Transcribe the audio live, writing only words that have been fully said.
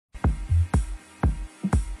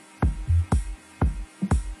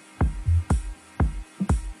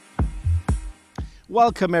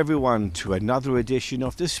Welcome everyone to another edition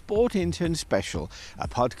of the Sport Intern Special, a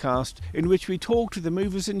podcast in which we talk to the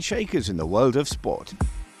movers and shakers in the world of sport.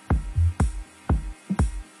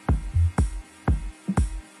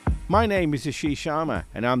 My name is Ashish Sharma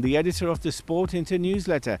and I'm the editor of the Sport Intern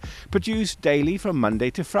newsletter, produced daily from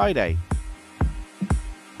Monday to Friday.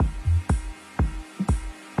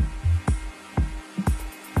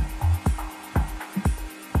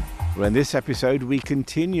 Well, in this episode, we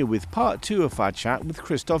continue with part 2 of our chat with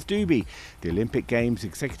Christophe Dubi, the Olympic Games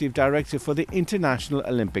Executive Director for the International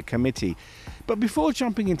Olympic Committee. But before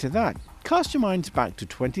jumping into that, cast your minds back to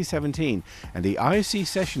 2017 and the IOC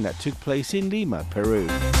session that took place in Lima, Peru.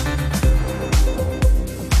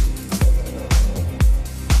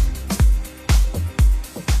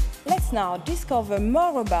 Let's now discover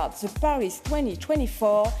more about the Paris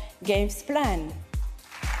 2024 Games plan.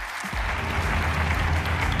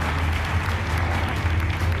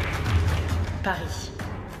 Paris,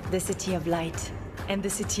 the city of light and the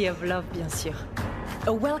city of love, bien sûr.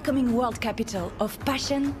 A welcoming world capital of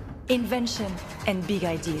passion, invention and big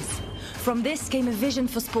ideas. From this came a vision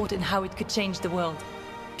for sport and how it could change the world.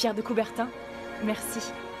 Pierre de Coubertin,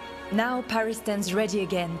 merci. Now Paris stands ready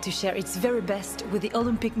again to share its very best with the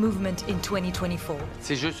Olympic movement in 2024.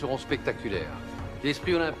 Ces Jeux seront spectaculaires.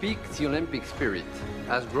 L'esprit olympique, the Olympic spirit,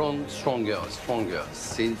 has grown stronger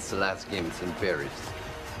since the last Games in Paris.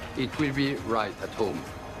 It will be right at home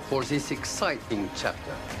for this exciting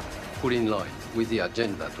chapter, put in line with the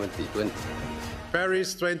Agenda 2020.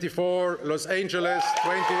 Paris 24, Los Angeles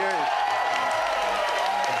 28.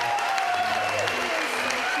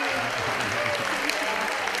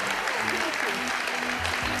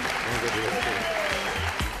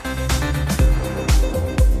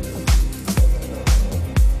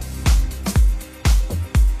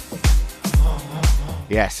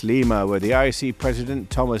 Yes, Lima, where the IOC President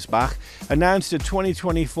Thomas Bach announced the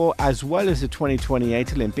 2024 as well as the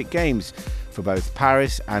 2028 Olympic Games for both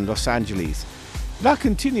Paris and Los Angeles. In our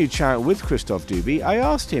continued chat with Christophe Dubi, I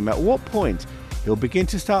asked him at what point he'll begin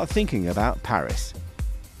to start thinking about Paris.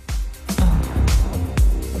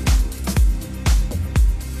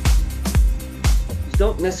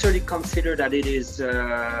 Don't necessarily consider that it is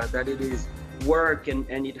work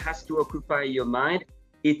and it has to occupy your mind.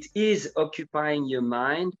 It is occupying your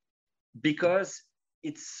mind because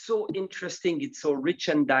it's so interesting, it's so rich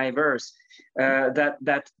and diverse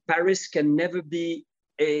that Paris can never be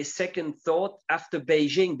a second thought after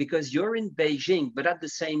Beijing, because you're in Beijing, but at the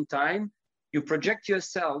same time, you project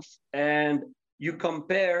yourself and you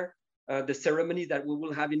compare the ceremony that we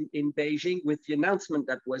will have in Beijing with the announcement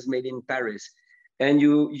that was made in Paris. And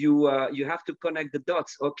you have to connect the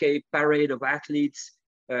dots. Okay, parade of athletes,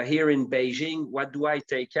 here in Beijing, what do I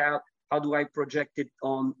take out? How do I project it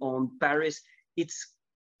on Paris? It's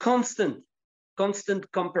constant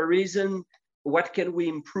comparison. What can we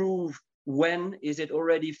improve? When? Is it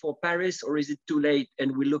already for Paris or is it too late?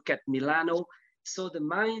 And we look at Milano. So the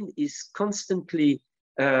mind is constantly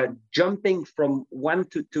jumping from one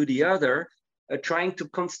to the other, trying to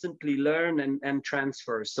constantly learn and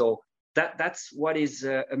transfer. So that's what is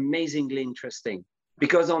amazingly interesting.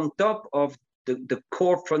 Because on top of the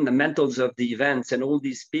core fundamentals of the events and all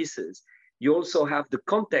these pieces, you also have the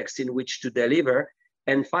context in which to deliver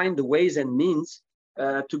and find the ways and means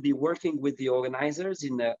to be working with the organizers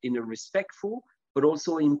in a respectful but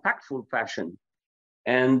also impactful fashion.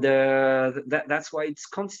 And that's why it's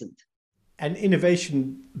constant. And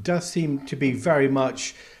innovation does seem to be very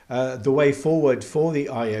much the way forward for the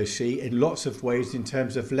IOC in lots of ways, in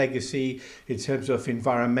terms of legacy, in terms of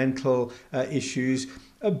environmental issues,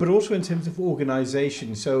 but also in terms of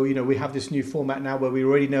organisation. So, we have this new format now where we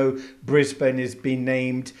already know Brisbane is being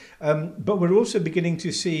named, but we're also beginning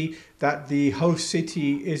to see that the host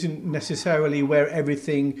city isn't necessarily where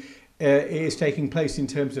everything is taking place in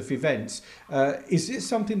terms of events. Is this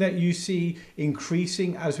something that you see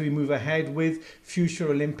increasing as we move ahead with future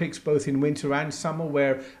Olympics, both in winter and summer,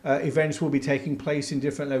 where events will be taking place in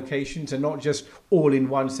different locations and not just all in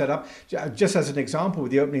one setup? Just as an example,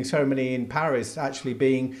 with the opening ceremony in Paris actually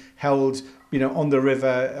being held on the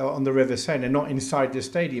river Seine and not inside the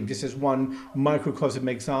stadium, just as one microcosm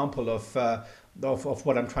example of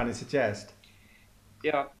what I'm trying to suggest.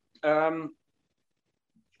 Yeah.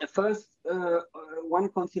 First, one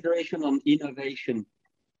consideration on innovation.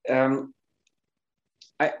 I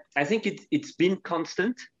think it's been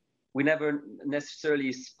constant. We never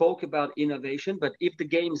necessarily spoke about innovation, but if the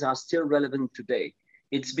games are still relevant today,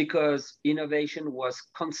 it's because innovation was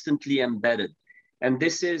constantly embedded. And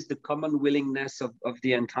this is the common willingness of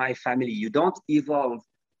the entire family. You don't evolve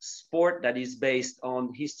sport that is based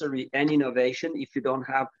on history and innovation if you don't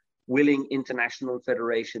have willing international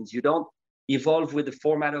federations. You don't evolve with the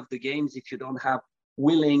format of the games if you don't have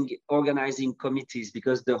willing organizing committees,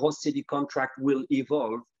 because the host city contract will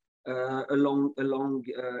evolve along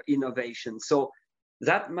innovation. So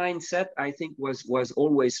that mindset, I think, was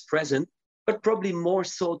always present, but probably more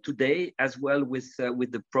so today as well with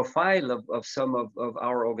the profile of some of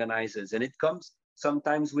our organizers. And it comes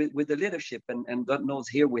sometimes with the leadership, and God knows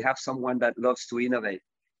here we have someone that loves to innovate.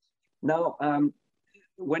 Now,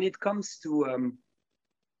 when it comes to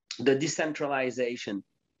the decentralization,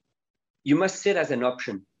 you must see it as an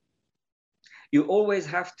option. You always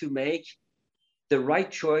have to make the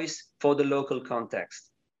right choice for the local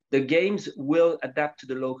context. The games will adapt to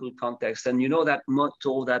the local context. And you know that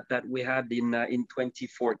motto that we had in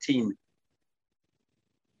 2014.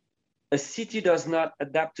 A city does not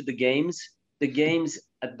adapt to the games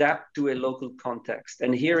adapt to a local context.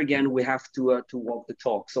 And here again, we have to walk the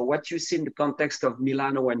talk. So what you see in the context of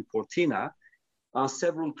Milano and Cortina are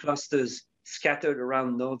several clusters scattered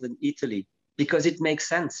around northern Italy, because it makes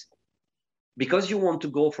sense. Because you want to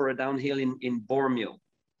go for a downhill in Bormio,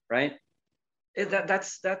 right?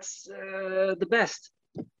 That's the best.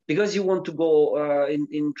 Because you want to go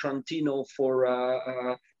in Trentino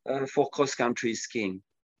for cross-country skiing.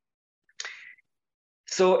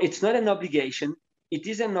 So it's not an obligation, it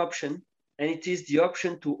is an option, and it is the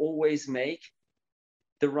option to always make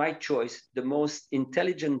the right choice, the most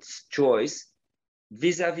intelligent choice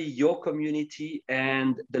vis-a-vis your community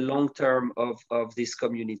and the long term of this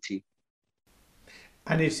community.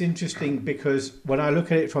 And it's interesting because when I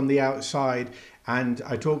look at it from the outside and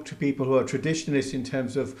I talk to people who are traditionalists in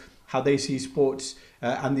terms of how they see sports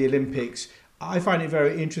and the Olympics, I find it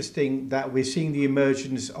very interesting that we're seeing the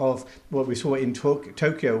emergence of what we saw in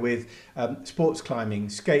Tokyo with sports climbing,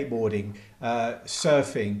 skateboarding,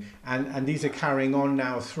 surfing, and these are carrying on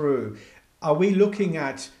now through. Are we looking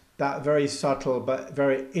at that very subtle but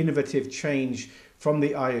very innovative change from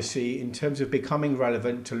the IOC in terms of becoming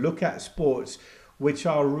relevant to look at sports which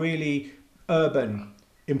are really urban,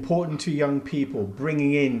 important to young people,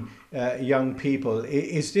 bringing in young people?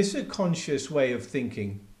 Is this a conscious way of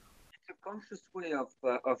thinking? Conscious way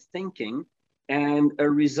of thinking, and a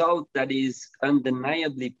result that is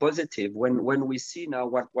undeniably positive when we see now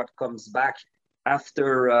what comes back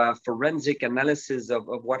after forensic analysis of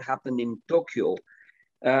what happened in Tokyo.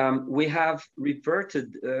 We have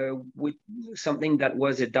reverted with something that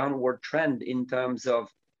was a downward trend in terms of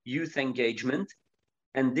youth engagement,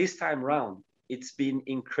 and this time round it's been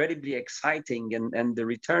incredibly exciting, and the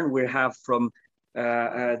return we have from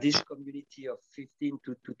this community of 15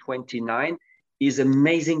 to 29 is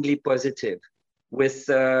amazingly positive, with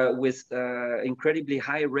incredibly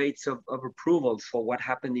high rates of approvals for what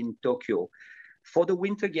happened in Tokyo. For the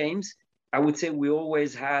Winter Games, I would say we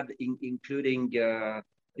always had, including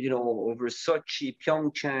over Sochi,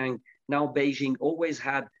 Pyeongchang, now Beijing, always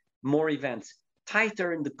had more events,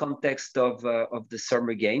 tighter in the context of the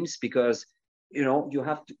Summer Games, because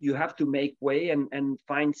you have to make way and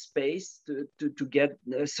find space to get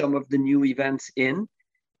some of the new events in.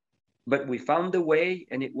 But we found a way,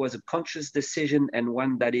 and it was a conscious decision, and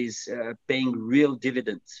one that is paying real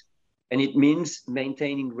dividends. And it means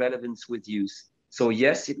maintaining relevance with youth. So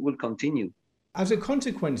yes, it will continue. As a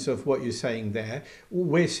consequence of what you're saying there,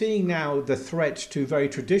 we're seeing now the threat to very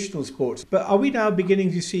traditional sports. But are we now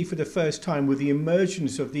beginning to see for the first time, with the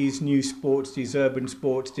emergence of these new sports, these urban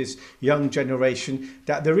sports, this young generation,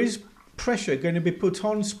 that there is pressure going to be put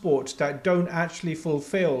on sports that don't actually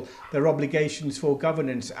fulfill their obligations for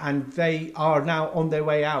governance, and they are now on their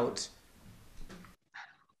way out?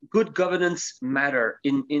 Good governance matter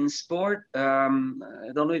in sport. I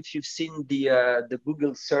don't know if you've seen the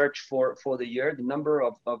Google search for the year, the number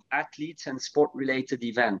of athletes and sport related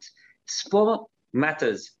events. Sport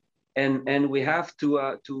matters, and we have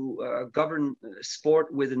to govern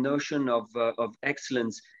sport with a notion of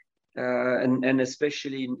excellence, and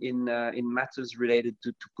especially in matters related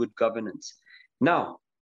to good governance. Now,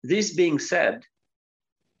 this being said,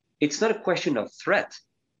 it's not a question of threat,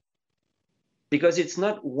 because it's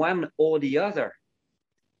not one or the other.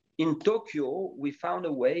 In Tokyo, we found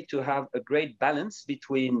a way to have a great balance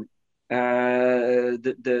between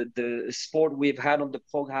the sport we've had on the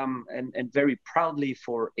program and very proudly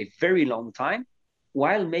for a very long time,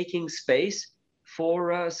 while making space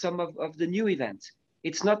for some of the new events.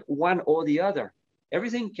 It's not one or the other.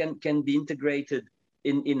 Everything can be integrated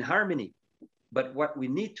in harmony. But what we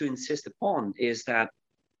need to insist upon is that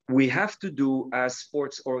we have to do, as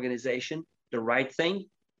sports organization, the right thing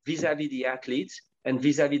vis-a-vis the athletes and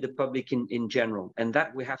vis-a-vis the public in general. And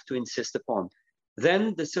that we have to insist upon.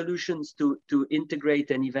 Then the solutions to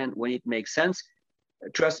integrate an event when it makes sense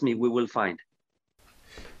trust me, we will find.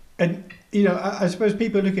 And, you know, I suppose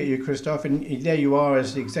people look at you, Christophe, and there you are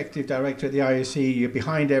as the executive director at the IOC, you're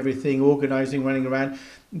behind everything, organising, running around.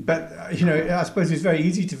 But, you know, I suppose it's very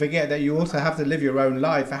easy to forget that you also have to live your own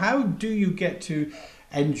life. How do you get to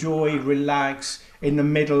enjoy, relax in the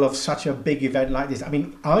middle of such a big event like this? I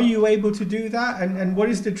mean, are you able to do that? And what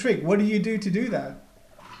is the trick? What do you do to do that?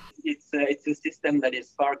 It's a system that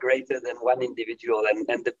is far greater than one individual,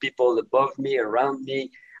 and the people above me, around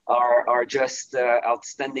me, are just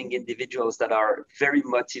outstanding individuals that are very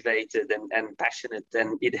motivated and passionate,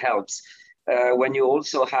 and it helps. When you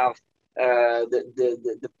also have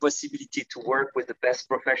the possibility to work with the best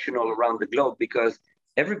professional around the globe, because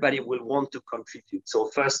everybody will want to contribute. So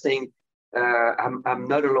first thing, I'm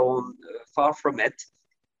not alone, far from it.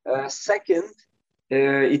 Second,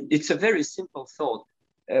 it's a very simple thought.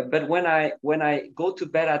 But when I go to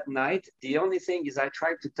bed at night, the only thing is I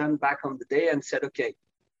try to turn back on the day and said, okay,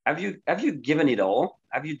 have you given it all?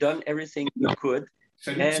 Have you done everything you could?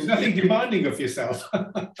 So there's nothing demanding of yourself.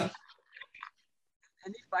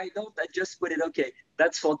 And if I don't, I just put it, okay,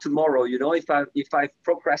 that's for tomorrow. You know, if I've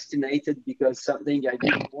procrastinated because something I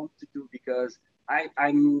didn't want to do because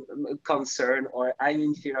I'm concerned or I'm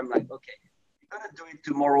in fear, I'm like, okay, I'm gonna do it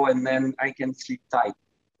tomorrow and then I can sleep tight.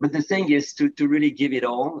 But the thing is to really give it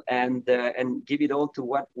all and give it all to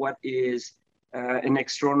what is an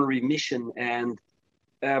extraordinary mission. And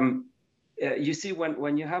you see,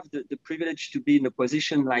 when you have the privilege to be in a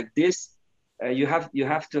position like this, you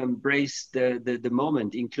have to embrace the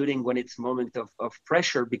moment, including when it's a moment of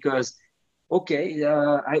pressure, because, okay,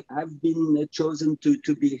 I've been chosen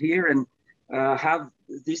to be here and have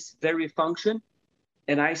this very function.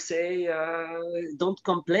 And I say, don't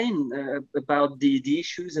complain about the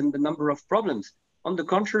issues and the number of problems. On the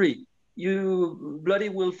contrary, you bloody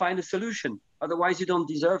will find a solution. Otherwise, you don't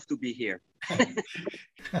deserve to be here.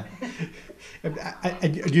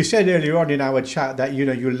 You said earlier on in our chat that, you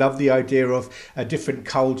know, you love the idea of a different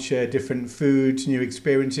culture, different foods, new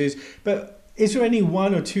experiences. But is there any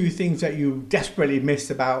one or two things that you desperately miss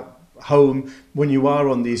about home when you are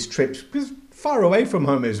on these trips? Because far away from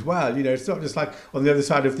home as well, you know, it's not just like on the other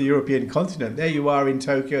side of the European continent. There you are in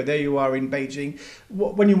Tokyo, there you are in Beijing.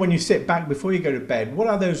 When you sit back before you go to bed, what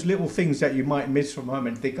are those little things that you might miss from home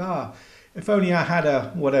and think, if only I had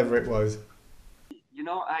a whatever it was? You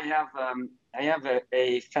know, I have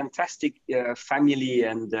a fantastic family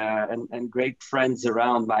and great friends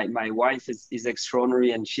around. My wife is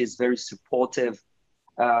extraordinary and she's very supportive,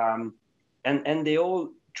 and they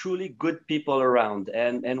all truly good people around.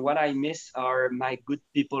 And what I miss are my good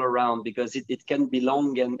people around, because it can be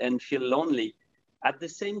long and feel lonely. At the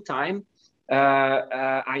same time,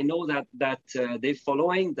 I know that they're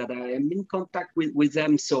following, that I am in contact with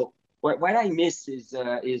them. So what I miss is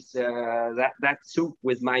that soup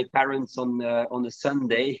with my parents on a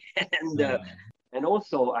Sunday, and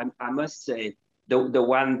also I must say the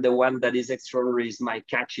one that is extraordinary is my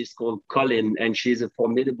cat. She's called Colin, and she's a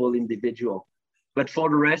formidable individual. But for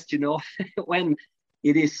the rest, you know, when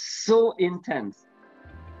it is so intense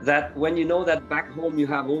that when you know that back home you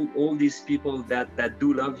have all these people that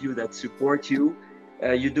do love you, that support you,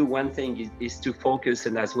 you do one thing is to focus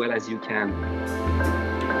and as well as you can.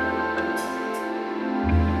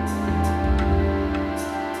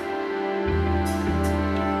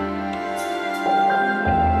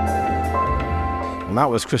 And that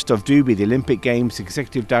was Christophe Dubi, the Olympic Games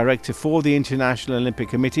Executive Director for the International Olympic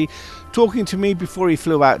Committee, talking to me before he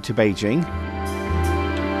flew out to Beijing.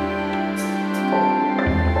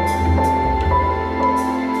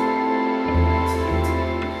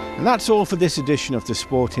 And that's all for this edition of the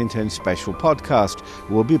Sport Intern Special Podcast.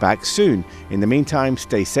 We'll be back soon. In the meantime,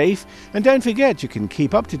 stay safe, and don't forget you can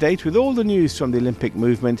keep up to date with all the news from the Olympic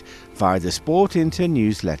movement via the Sport Intern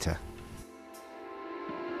newsletter.